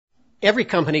Every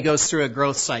company goes through a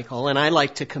growth cycle, and I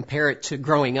like to compare it to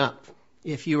growing up.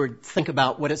 If you were to think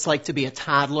about what it's like to be a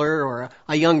toddler or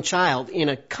a young child, in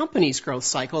a company's growth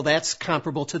cycle, that's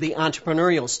comparable to the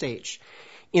entrepreneurial stage.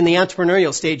 In the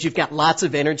entrepreneurial stage, you've got lots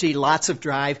of energy, lots of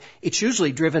drive. It's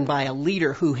usually driven by a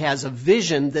leader who has a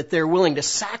vision that they're willing to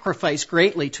sacrifice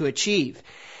greatly to achieve.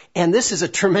 And this is a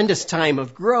tremendous time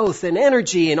of growth and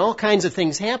energy and all kinds of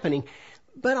things happening.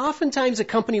 But oftentimes a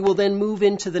company will then move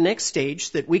into the next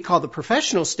stage that we call the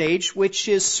professional stage, which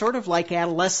is sort of like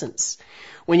adolescence.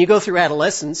 When you go through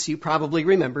adolescence, you probably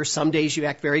remember some days you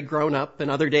act very grown up and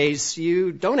other days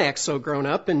you don't act so grown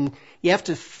up and you have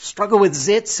to struggle with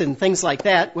zits and things like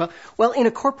that. Well, in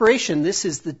a corporation, this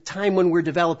is the time when we're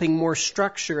developing more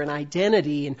structure and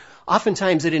identity, and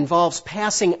oftentimes it involves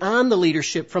passing on the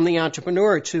leadership from the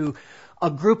entrepreneur to a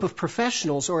group of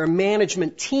professionals or a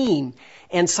management team.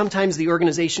 And sometimes the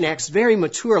organization acts very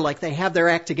mature, like they have their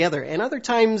act together. And other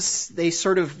times they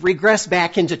sort of regress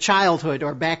back into childhood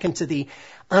or back into the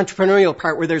entrepreneurial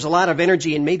part where there's a lot of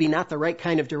energy and maybe not the right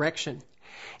kind of direction.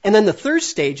 And then the third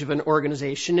stage of an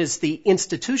organization is the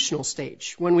institutional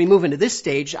stage. When we move into this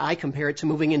stage, I compare it to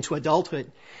moving into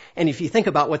adulthood. And if you think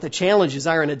about what the challenges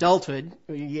are in adulthood,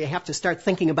 you have to start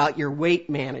thinking about your weight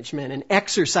management and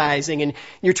exercising, and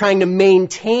you're trying to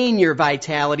maintain your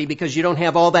vitality because you don't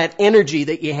have all that energy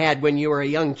that you had when you were a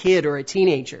young kid or a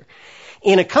teenager.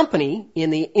 In a company, in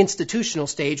the institutional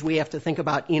stage, we have to think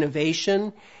about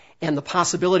innovation and the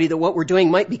possibility that what we're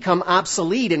doing might become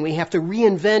obsolete, and we have to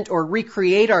reinvent or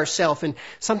recreate ourselves, and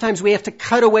sometimes we have to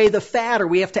cut away the fat or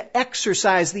we have to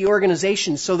exercise the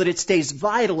organization so that it stays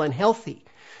vital and healthy.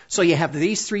 So you have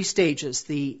these three stages: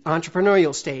 the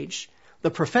entrepreneurial stage,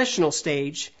 the professional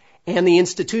stage, and the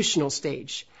institutional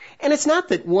stage. And it's not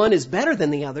that one is better than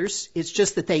the others, it's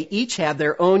just that they each have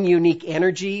their own unique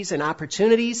energies and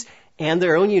opportunities and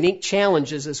their own unique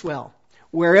challenges as well.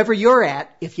 Wherever you're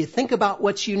at, if you think about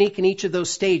what's unique in each of those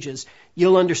stages,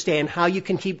 you'll understand how you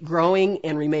can keep growing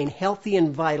and remain healthy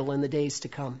and vital in the days to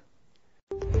come.